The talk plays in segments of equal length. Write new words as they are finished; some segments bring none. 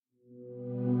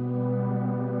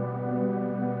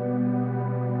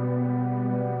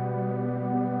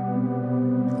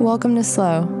Welcome to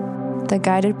Slow, the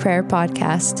guided prayer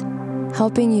podcast,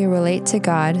 helping you relate to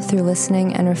God through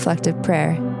listening and reflective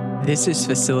prayer. This is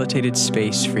facilitated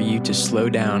space for you to slow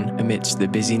down amidst the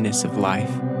busyness of life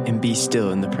and be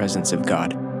still in the presence of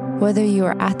God. Whether you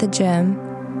are at the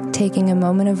gym, taking a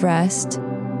moment of rest,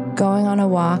 going on a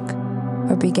walk,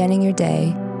 or beginning your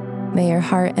day, may your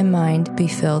heart and mind be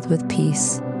filled with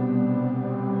peace.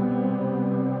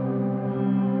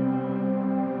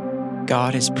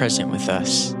 God is present with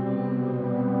us.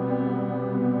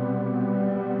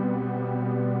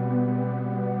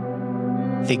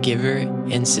 The giver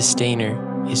and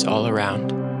sustainer is all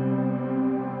around.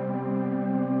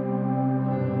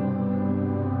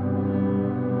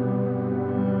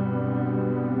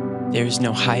 There is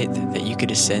no height that you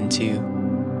could ascend to,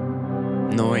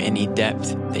 nor any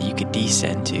depth that you could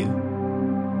descend to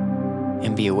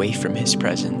and be away from His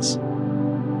presence.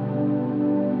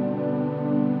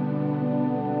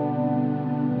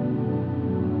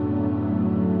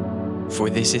 For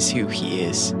this is who He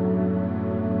is.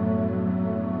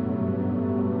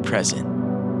 Present.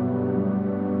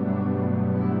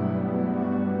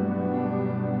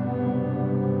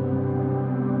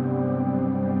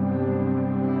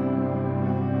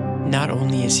 Not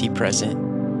only is He present,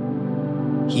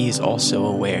 He is also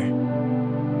aware,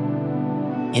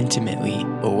 intimately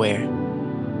aware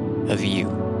of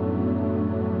you.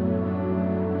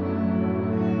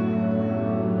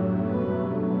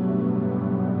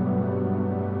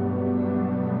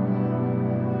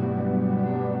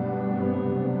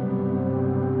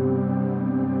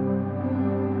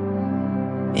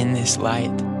 In this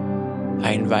light,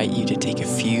 I invite you to take a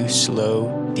few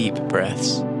slow, deep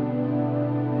breaths.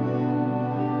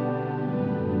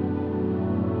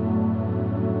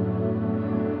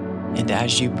 And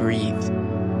as you breathe,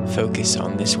 focus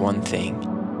on this one thing.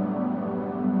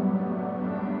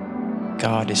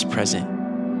 God is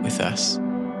present with us.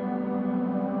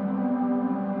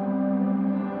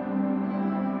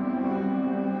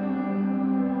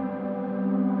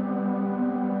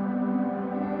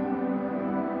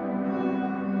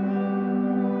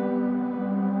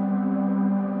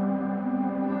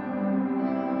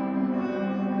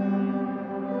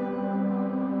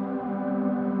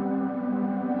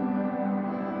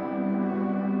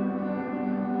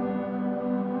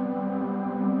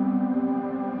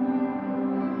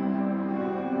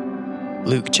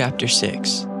 Luke chapter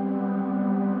 6,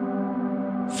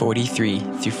 43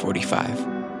 through 45.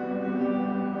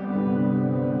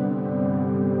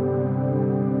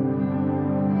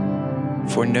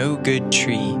 For no good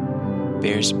tree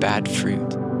bears bad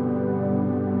fruit,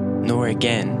 nor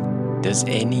again does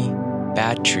any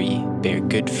bad tree bear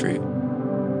good fruit.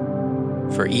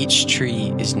 For each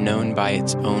tree is known by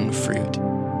its own fruit.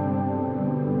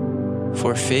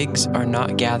 For figs are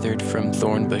not gathered from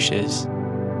thorn bushes,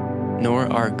 nor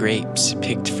are grapes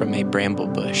picked from a bramble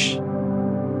bush.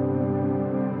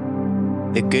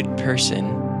 The good person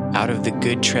out of the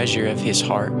good treasure of his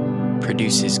heart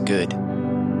produces good,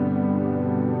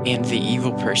 and the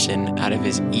evil person out of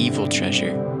his evil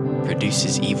treasure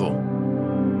produces evil.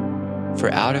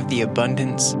 For out of the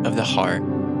abundance of the heart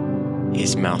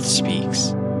his mouth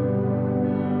speaks.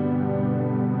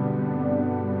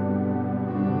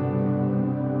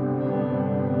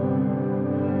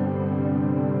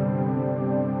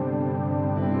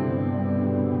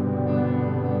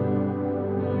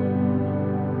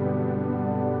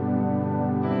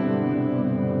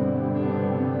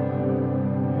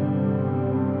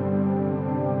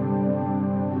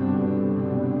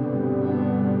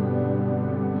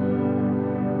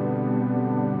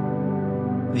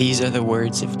 These are the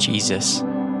words of Jesus,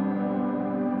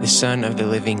 the Son of the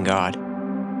living God.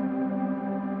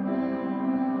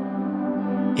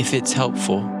 If it's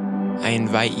helpful, I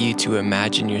invite you to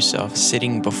imagine yourself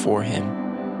sitting before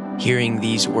Him, hearing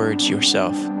these words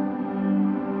yourself.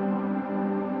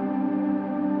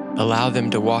 Allow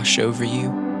them to wash over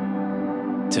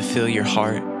you, to fill your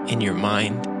heart and your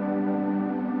mind.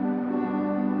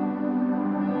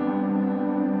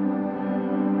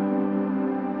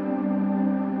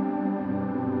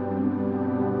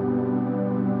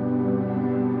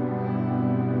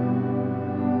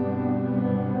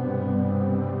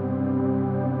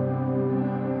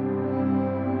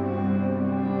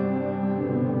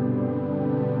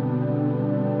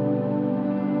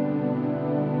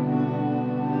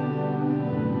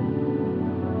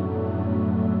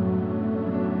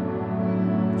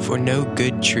 For no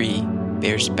good tree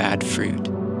bears bad fruit,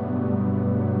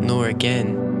 nor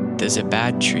again does a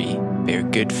bad tree bear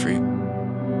good fruit.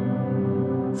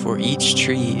 For each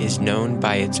tree is known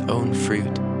by its own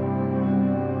fruit.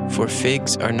 For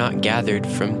figs are not gathered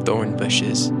from thorn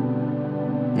bushes,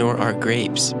 nor are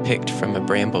grapes picked from a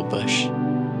bramble bush.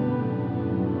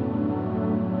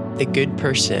 The good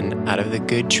person out of the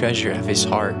good treasure of his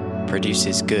heart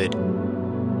produces good,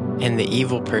 and the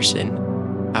evil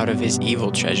person out of his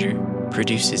evil treasure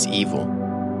produces evil.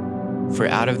 For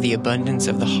out of the abundance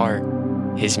of the heart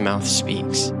his mouth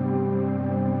speaks.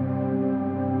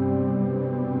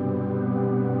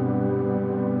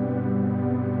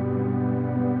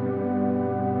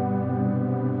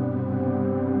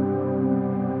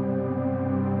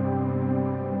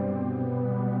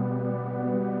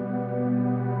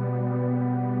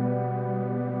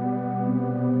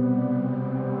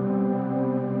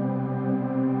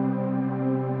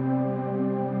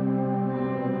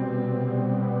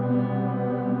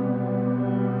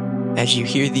 As you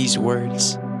hear these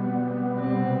words,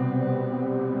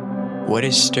 what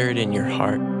is stirred in your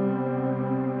heart?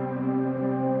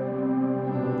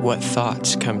 What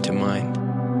thoughts come to mind?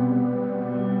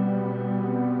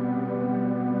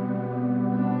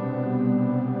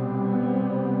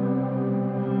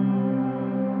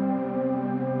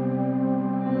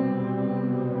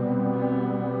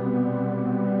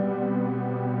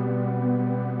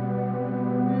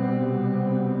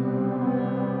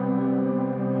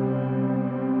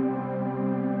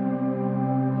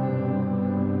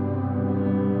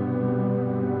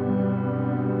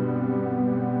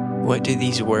 What do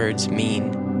these words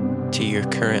mean to your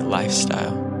current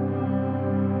lifestyle?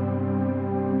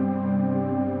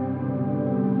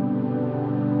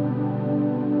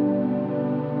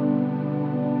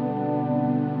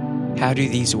 How do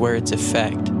these words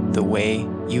affect the way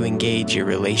you engage your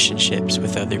relationships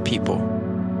with other people?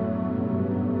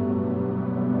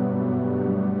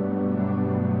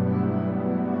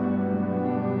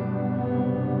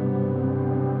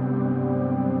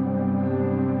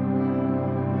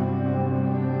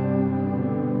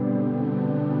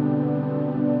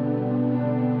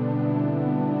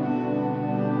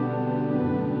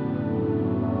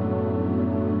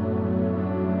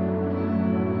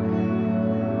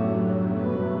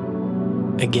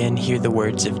 Again, hear the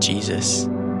words of Jesus.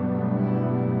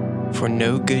 For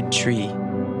no good tree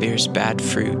bears bad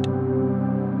fruit,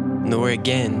 nor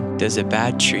again does a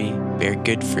bad tree bear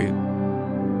good fruit.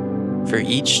 For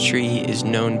each tree is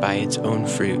known by its own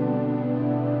fruit.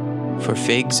 For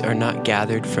figs are not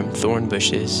gathered from thorn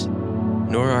bushes,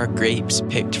 nor are grapes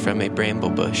picked from a bramble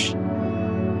bush.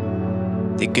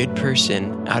 The good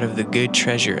person out of the good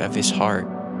treasure of his heart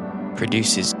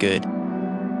produces good,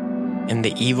 and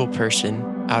the evil person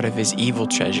out of his evil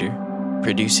treasure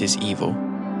produces evil.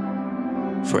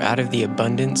 For out of the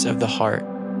abundance of the heart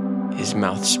his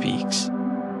mouth speaks.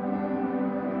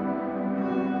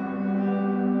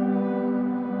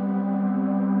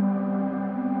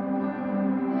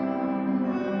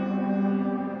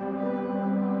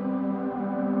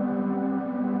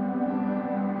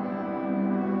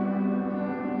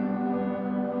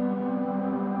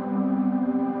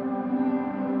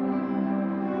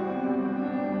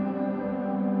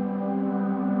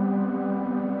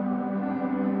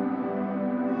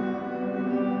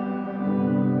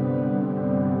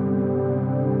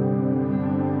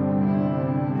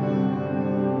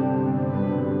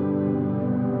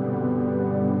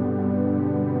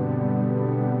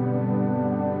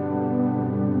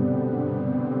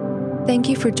 Thank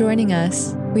you for joining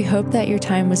us. We hope that your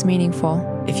time was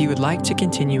meaningful. If you would like to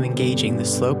continue engaging the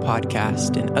Slow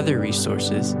Podcast and other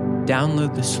resources,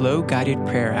 download the Slow Guided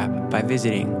Prayer app by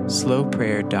visiting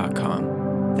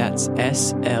slowprayer.com. That's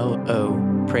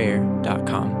SLO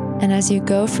prayer.com. And as you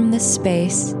go from this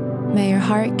space, may your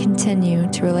heart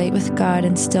continue to relate with God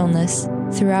in stillness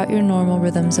throughout your normal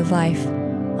rhythms of life.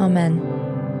 Amen.